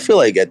mean, I feel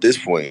like at this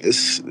point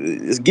it's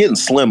getting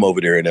slim over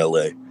there in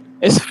LA.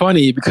 It's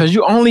funny because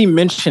you only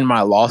mention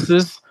my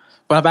losses,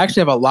 but I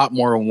actually have a lot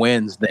more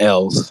wins than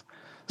L's.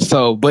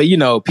 So, but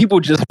people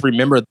just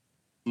remember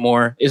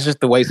more. It's just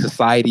the way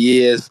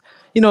society is.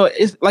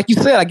 It's like you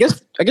said. I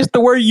guess the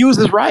word you use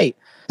is right.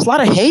 It's a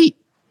lot of hate.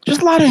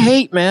 Just a lot of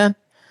hate, man.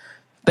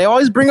 They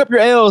always bring up your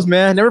L's,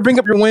 man. Never bring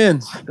up your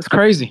wins. It's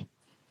crazy.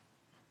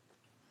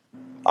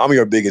 I'm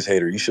your biggest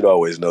hater. You should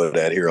always know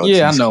that here on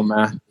I know,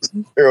 man.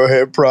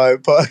 Arrowhead Prime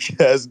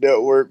Podcast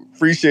Network.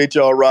 Appreciate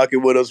y'all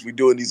rocking with us. We're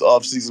doing these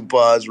off-season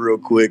pods real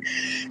quick.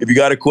 If you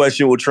got a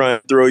question, we'll try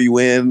and throw you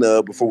in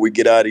before we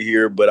get out of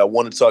here. But I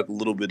want to talk a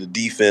little bit of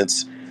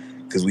defense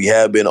because we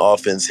have been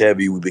offense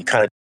heavy. We've been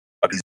kind of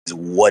talking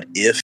what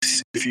ifs,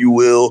 if you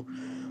will,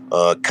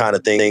 kind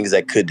of things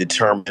that could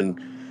determine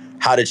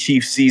how the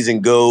Chiefs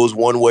season goes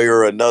one way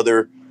or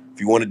another. If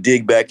you want to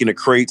dig back in the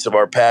crates of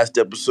our past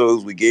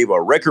episodes, we gave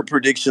our record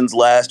predictions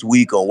last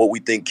week on what we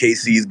think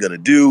KC is going to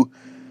do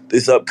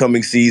this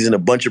upcoming season, a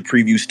bunch of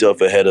preview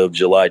stuff ahead of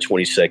July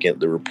 22nd,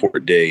 the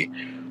report day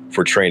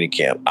for training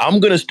camp. I'm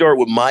going to start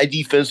with my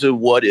defensive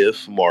what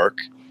if, Mark,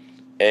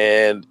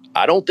 and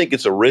I don't think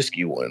it's a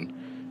risky one.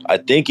 I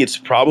think it's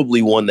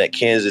probably one that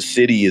Kansas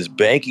City is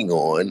banking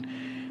on,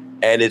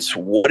 and it's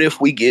what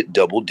if we get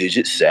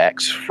double-digit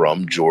sacks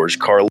from George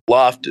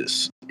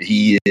Karlaftis?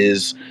 He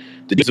is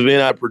the defensive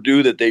end at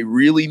Purdue that they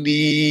really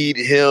need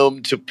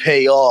him to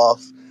pay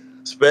off,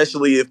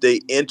 especially if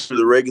they enter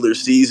the regular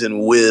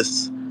season with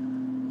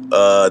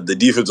the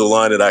defensive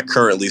line that I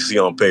currently see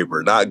on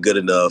paper. Not good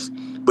enough.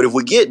 But if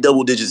we get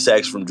double-digit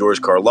sacks from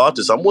George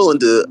Karlaftis, I'm willing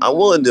to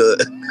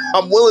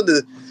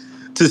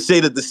say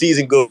that the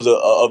season goes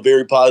a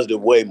very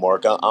positive way,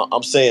 Mark.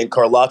 I'm saying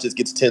Karlaftis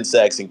gets 10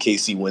 sacks and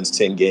KC wins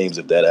 10 games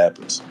if that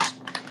happens.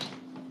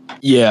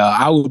 Yeah,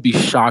 I would be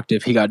shocked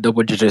if he got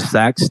double-digit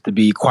sacks, to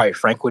be quite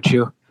frank with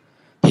you.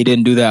 He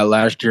didn't do that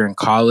last year in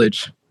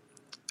college.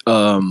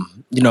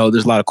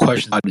 There's a lot of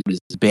questions about his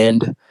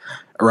bend,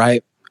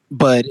 right?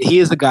 But he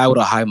is a guy with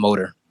a high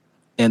motor,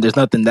 and that's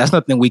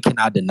nothing we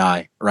cannot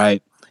deny,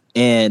 right?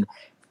 And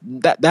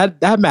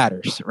that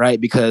matters, right?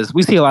 Because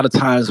we see a lot of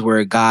times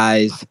where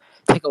guys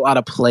take a lot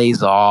of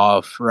plays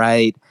off,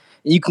 right?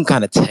 And you can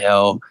kind of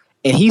tell.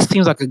 And he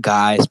seems like a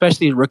guy,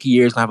 especially in rookie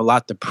year, is gonna have a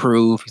lot to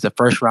prove. He's a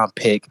first round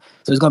pick,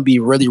 so he's gonna be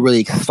really, really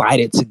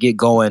excited to get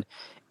going.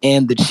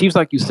 And the Chiefs,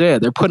 like you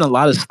said, they're putting a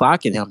lot of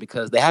stock in him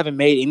because they haven't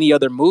made any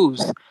other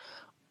moves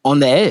on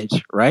the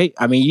edge, right?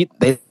 I mean,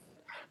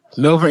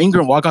 Melvin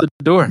Ingram walk out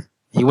the door.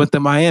 He went to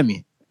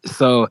Miami.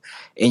 So,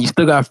 and you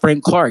still got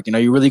Frank Clark.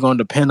 You're really going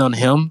to depend on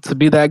him to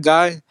be that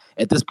guy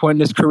at this point in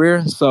his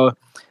career. So,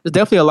 there's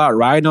definitely a lot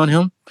riding on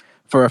him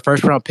for a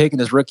first round pick in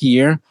his rookie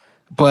year.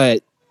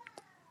 But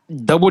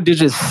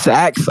double-digit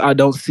sacks, I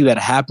don't see that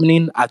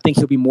happening. I think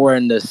he'll be more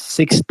in the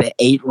 6 to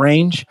 8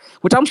 range,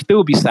 which I'm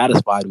still be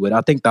satisfied with.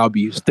 I think that'll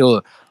be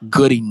still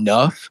good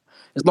enough.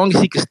 As long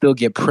as he can still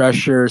get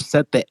pressure,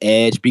 set the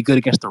edge, be good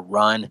against the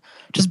run,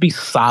 just be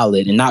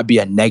solid and not be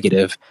a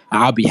negative,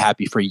 I'll be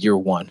happy for year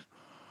one.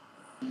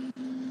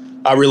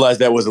 I realized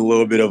that was a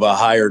little bit of a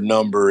higher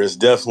number. It's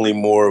definitely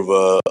more of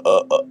a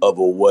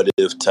what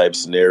if type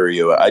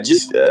scenario. I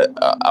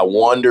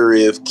wonder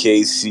if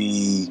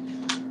KC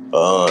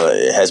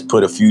has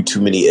put a few too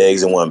many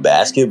eggs in one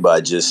basket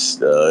by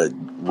just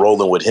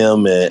rolling with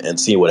him and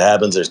seeing what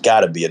happens. There's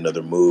got to be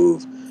another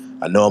move.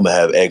 I know I'm gonna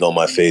have egg on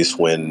my face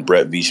when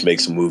Brett Veach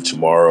makes a move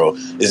tomorrow.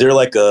 Is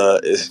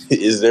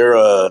there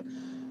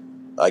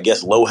I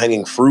guess low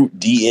hanging fruit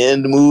D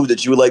end move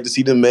that you would like to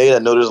see them made? I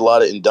know there's a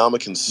lot of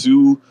Ndamukong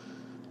Suh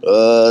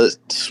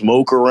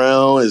smoke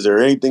around. Is there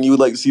anything you would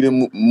like to see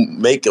them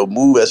make a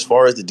move as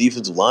far as the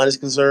defensive line is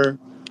concerned?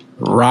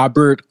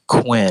 Robert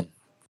Quinn.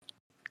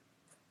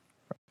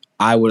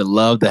 I would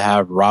love to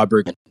have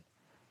Robert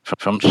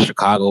from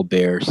Chicago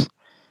Bears.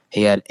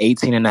 He had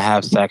 18 and a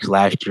half sacks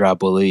last year, I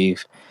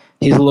believe.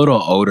 He's a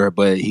little older,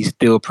 but he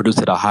still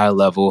produced at a high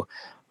level.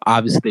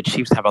 Obviously, the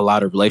Chiefs have a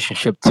lot of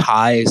relationship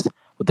ties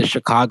with the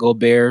Chicago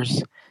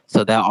Bears,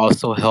 so that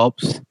also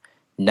helps.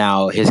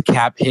 Now, his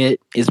cap hit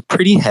is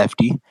pretty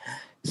hefty,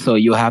 so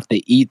you'll have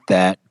to eat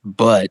that.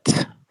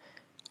 But,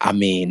 I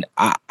mean,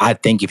 I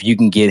think if you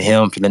can get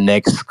him for the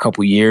next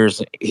couple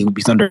years, he would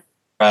be under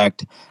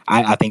contract.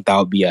 I think that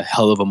would be a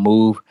hell of a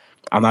move.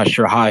 I'm not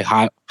sure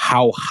how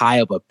high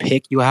of a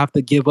pick you have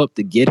to give up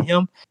to get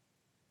him.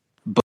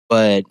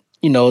 But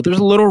there's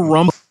a little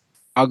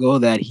rumble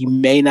that he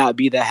may not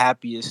be the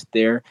happiest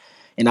there.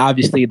 And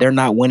obviously, they're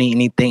not winning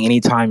anything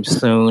anytime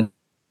soon.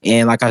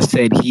 And like I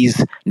said,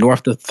 he's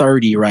north of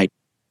 30 right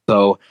now.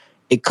 So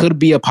it could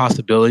be a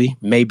possibility,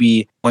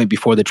 maybe point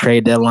before the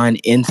trade deadline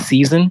in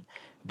season.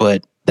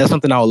 But that's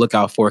something I'll look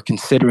out for,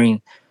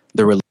 considering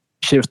the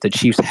relationships the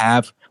Chiefs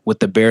have with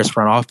the Bears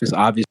front office.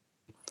 Obviously,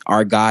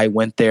 our guy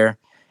went there,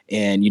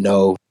 and,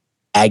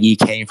 Aggie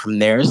came from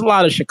there. There's a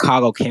lot of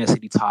Chicago, Kansas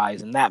City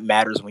ties, and that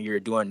matters when you're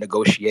doing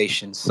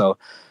negotiations. So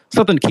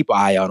something to keep an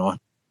eye out on.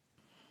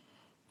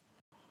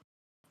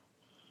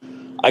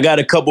 I got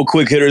a couple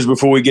quick hitters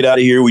before we get out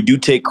of here. We do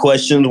take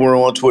questions. We're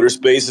on Twitter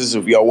Spaces.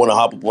 If y'all want to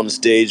hop up on the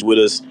stage with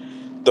us,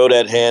 throw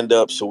that hand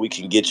up so we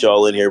can get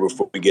y'all in here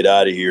before we get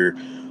out of here.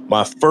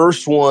 My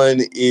first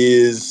one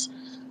is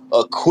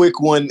a quick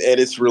one,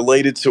 and it's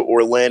related to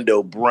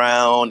Orlando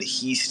Brown.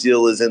 He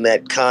still is in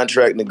that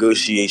contract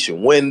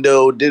negotiation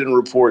window. Didn't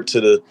report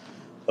to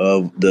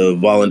the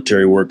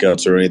voluntary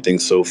workouts or anything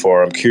so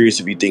far. I'm curious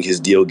if you think his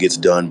deal gets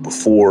done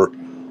before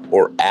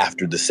or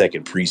after the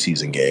second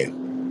preseason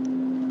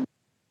game.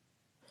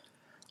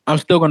 I'm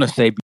still going to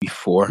say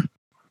before.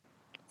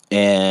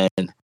 And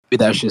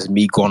that's just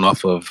me going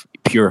off of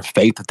pure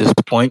faith at this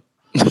point.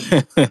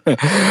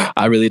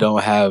 I really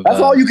don't have. That's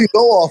all you can go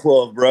off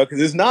of, bro, because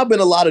there's not been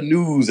a lot of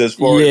news as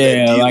far as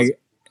that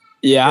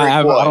deal.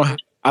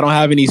 I don't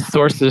have any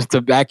sources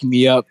to back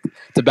me up,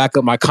 to back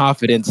up my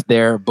confidence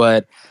there.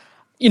 But,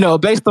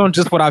 based on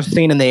just what I've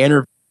seen in the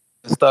interview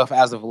and stuff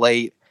as of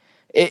late,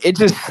 it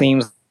just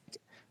seems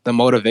the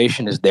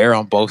motivation is there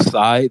on both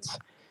sides.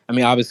 I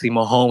mean, obviously,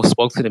 Mahomes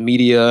spoke to the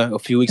media a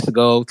few weeks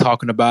ago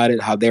talking about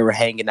it, how they were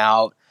hanging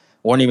out,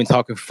 weren't even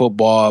talking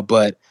football,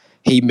 but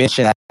he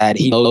mentioned that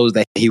he knows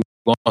that he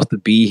wants to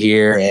be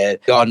here. And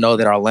we all know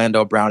that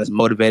Orlando Brown is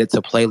motivated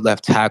to play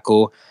left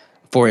tackle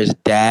for his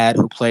dad,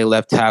 who played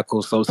left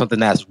tackle. So something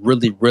that's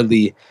really,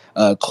 really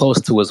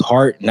close to his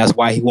heart. And that's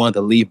why he wanted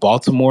to leave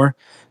Baltimore.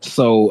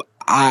 So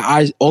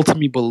I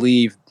ultimately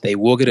believe they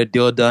will get a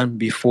deal done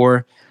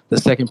before the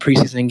second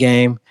preseason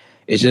game.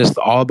 It's just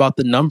all about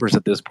the numbers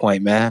at this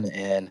point, man.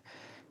 And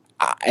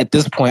at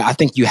this point, I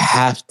think you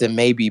have to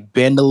maybe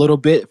bend a little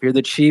bit if you're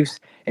the Chiefs.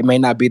 It may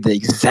not be the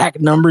exact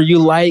number you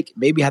like.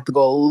 Maybe have to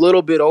go a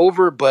little bit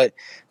over, but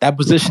that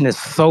position is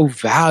so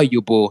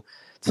valuable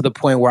to the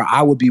point where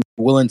I would be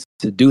willing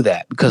to do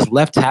that. Because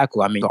left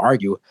tackle, I mean, to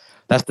argue,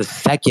 that's the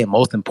second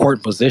most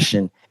important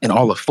position in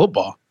all of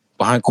football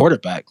behind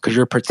quarterback, because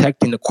you're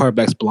protecting the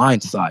quarterback's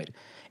blind side.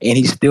 And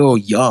he's still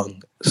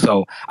young.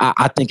 So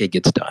I think it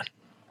gets done.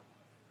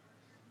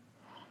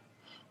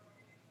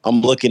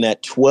 I'm looking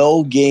at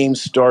 12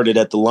 games started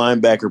at the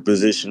linebacker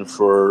position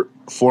for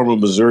former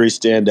Missouri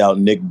standout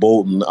Nick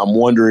Bolton. I'm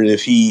wondering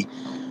if he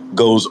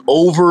goes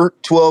over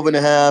 12 and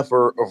a half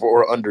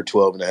or under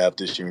 12 and a half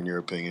this year, in your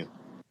opinion.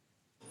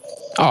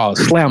 Oh,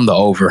 slam the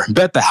over.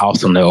 Bet the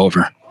house on the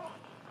over.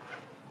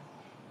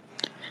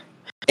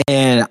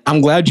 And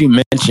I'm glad you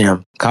mentioned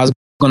him, because I was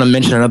going to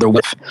mention another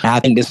whiff. And I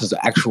think this is an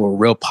actual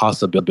real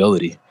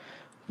possibility.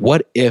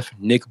 What if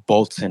Nick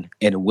Bolton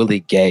and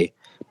Willie Gay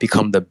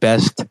become the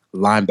best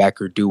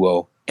linebacker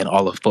duo in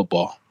all of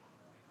football?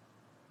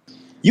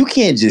 You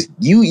can't just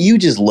you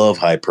just love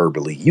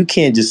hyperbole. You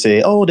can't just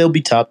say, "Oh, they'll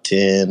be top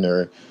 10,"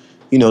 or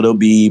they'll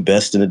be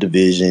best in the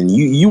division.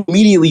 You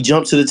immediately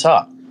jump to the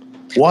top.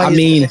 Why?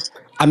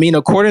 I mean,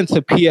 according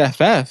to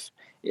PFF,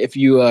 if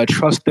you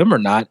trust them or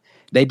not,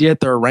 they did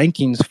their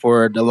rankings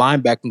for the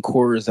linebacking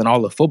corps in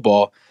all of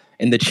football,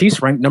 and the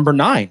Chiefs ranked number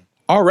 9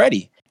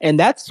 already. And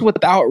that's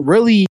without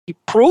really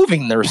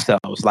proving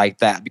themselves like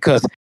that,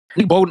 because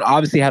Nick Bolton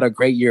obviously had a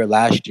great year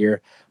last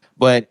year,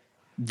 but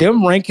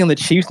them ranking the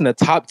Chiefs in the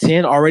top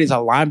 10 already as a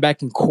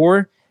linebacking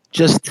core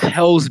just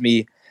tells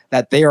me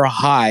that they are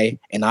high,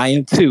 and I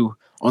am too,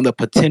 on the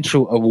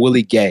potential of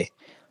Willie Gay.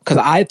 Because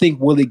I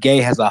think Willie Gay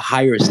has a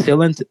higher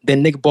ceiling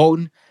than Nick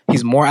Bolton.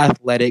 He's more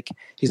athletic.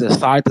 He's a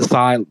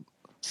side-to-side,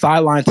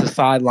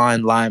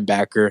 sideline-to-sideline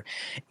linebacker.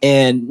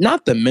 And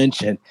not to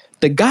mention,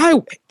 the guy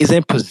is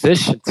in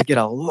position to get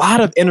a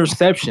lot of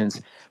interceptions,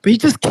 but he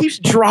just keeps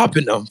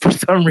dropping them for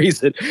some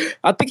reason.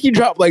 I think he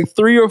dropped like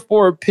 3 or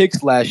 4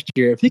 picks last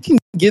year. If he can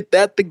get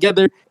that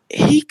together,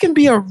 he can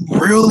be a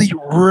really,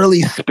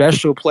 really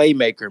special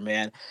playmaker,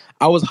 man.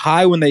 I was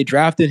high when they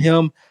drafted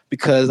him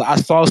because I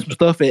saw some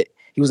stuff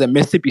he was at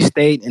Mississippi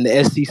State in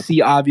the SEC,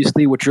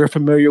 obviously, which you're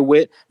familiar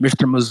with,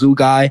 Mr. Mizzou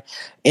guy.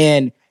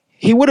 And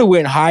he would have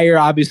went higher.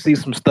 Obviously,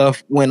 some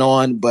stuff went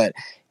on, but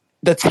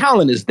the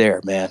talent is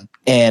there, man.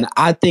 And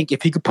I think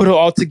if he could put it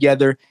all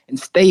together and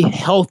stay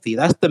healthy,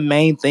 that's the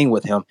main thing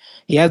with him.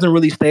 He hasn't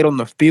really stayed on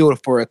the field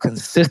for a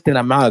consistent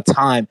amount of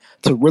time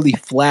to really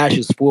flash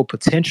his full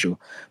potential.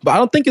 But I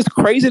don't think it's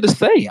crazy to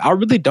say. I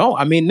really don't.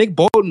 I mean, Nick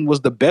Bolton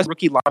was the best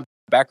rookie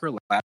linebacker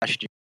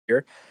last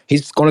year.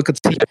 He's going to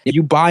continue. If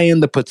you buy in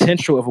the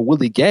potential of a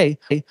Willie Gay,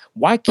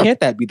 why can't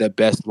that be the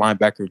best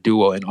linebacker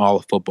duo in all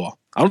of football?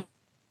 I don't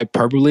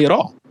hyperbole at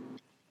all.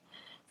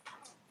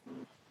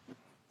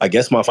 I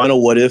guess my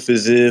final what if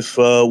is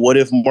what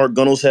if Mark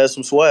Gunnels has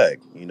some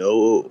swag?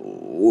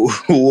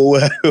 What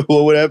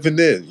would happen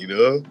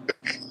then?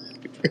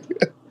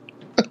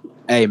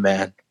 Hey,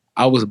 man,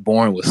 I was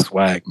born with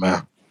swag,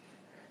 man.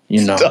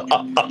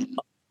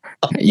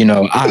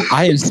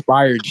 I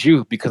inspired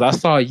you because I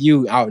saw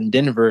you out in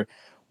Denver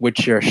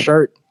with your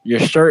shirt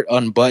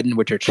unbuttoned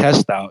with your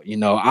chest out.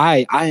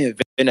 I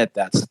invented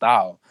that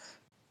style.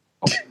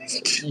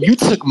 You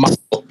took my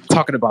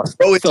talking about.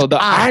 So the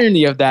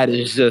irony of that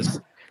is just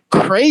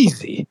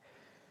crazy.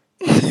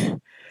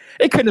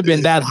 It couldn't have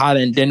been that hot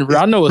in Denver.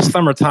 I know it's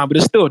summertime, but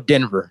it's still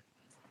Denver.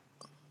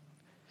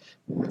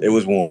 It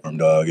was warm,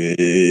 dog.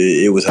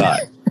 It was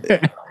hot.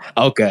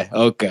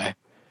 Okay.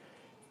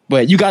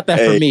 But you got that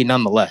from me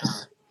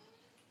nonetheless.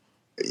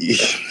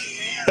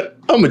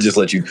 I'm going to just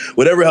let you.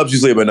 Whatever helps you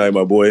sleep at night,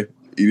 my boy.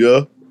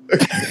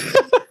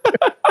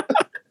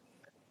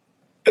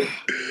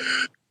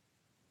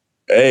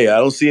 Hey, I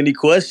don't see any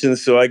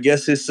questions, so I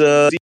guess it's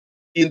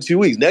in 2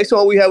 weeks. Next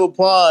time we have a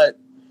pod,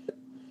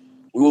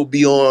 we want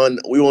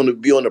to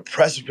be on the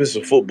precipice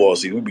of football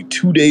season. We'll be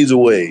 2 days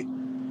away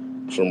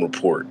from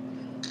report.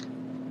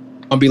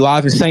 I'll be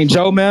live in St.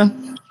 Joe,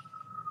 man.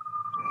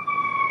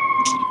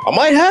 I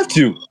might have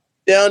to.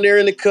 Down there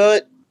in the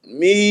cut,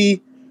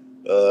 me,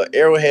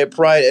 Arrowhead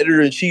Pride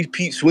editor-in-chief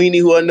Pete Sweeney,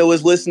 who I know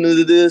is listening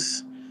to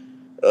this.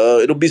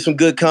 It'll be some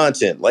good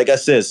content. Like I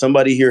said,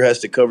 somebody here has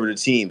to cover the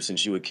team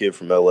since you a kid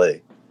from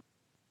L.A.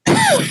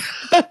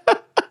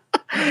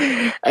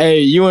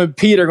 Hey, you and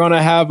Pete are going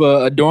to have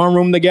a dorm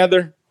room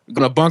together? You're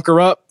going to bunker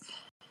up?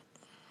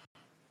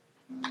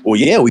 Well,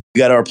 yeah, we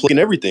got our plug and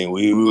everything.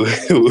 We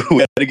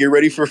got to get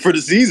ready for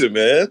the season,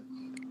 man.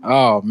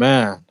 Oh,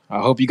 man. I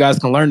hope you guys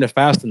can learn it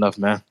fast enough,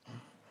 man.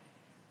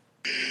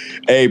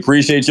 Hey,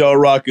 appreciate y'all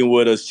rocking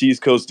with us. Chiefs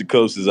Coast to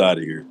Coast is out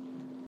of here.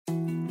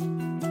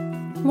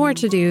 More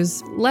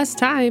to-dos, less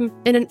time,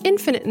 and an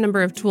infinite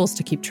number of tools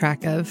to keep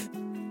track of.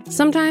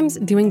 Sometimes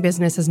doing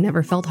business has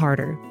never felt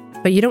harder,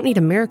 but you don't need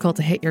a miracle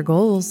to hit your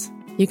goals.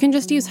 You can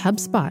just use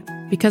HubSpot,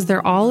 because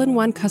their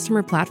all-in-one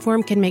customer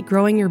platform can make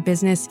growing your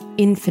business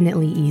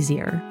infinitely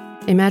easier.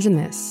 Imagine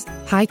this: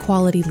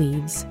 high-quality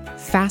leads,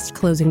 fast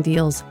closing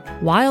deals,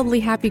 wildly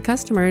happy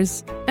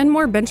customers, and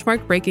more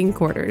benchmark-breaking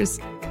quarters.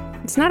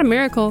 It's not a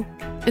miracle,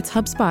 it's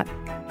HubSpot.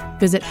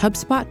 Visit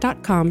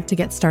HubSpot.com to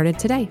get started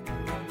today.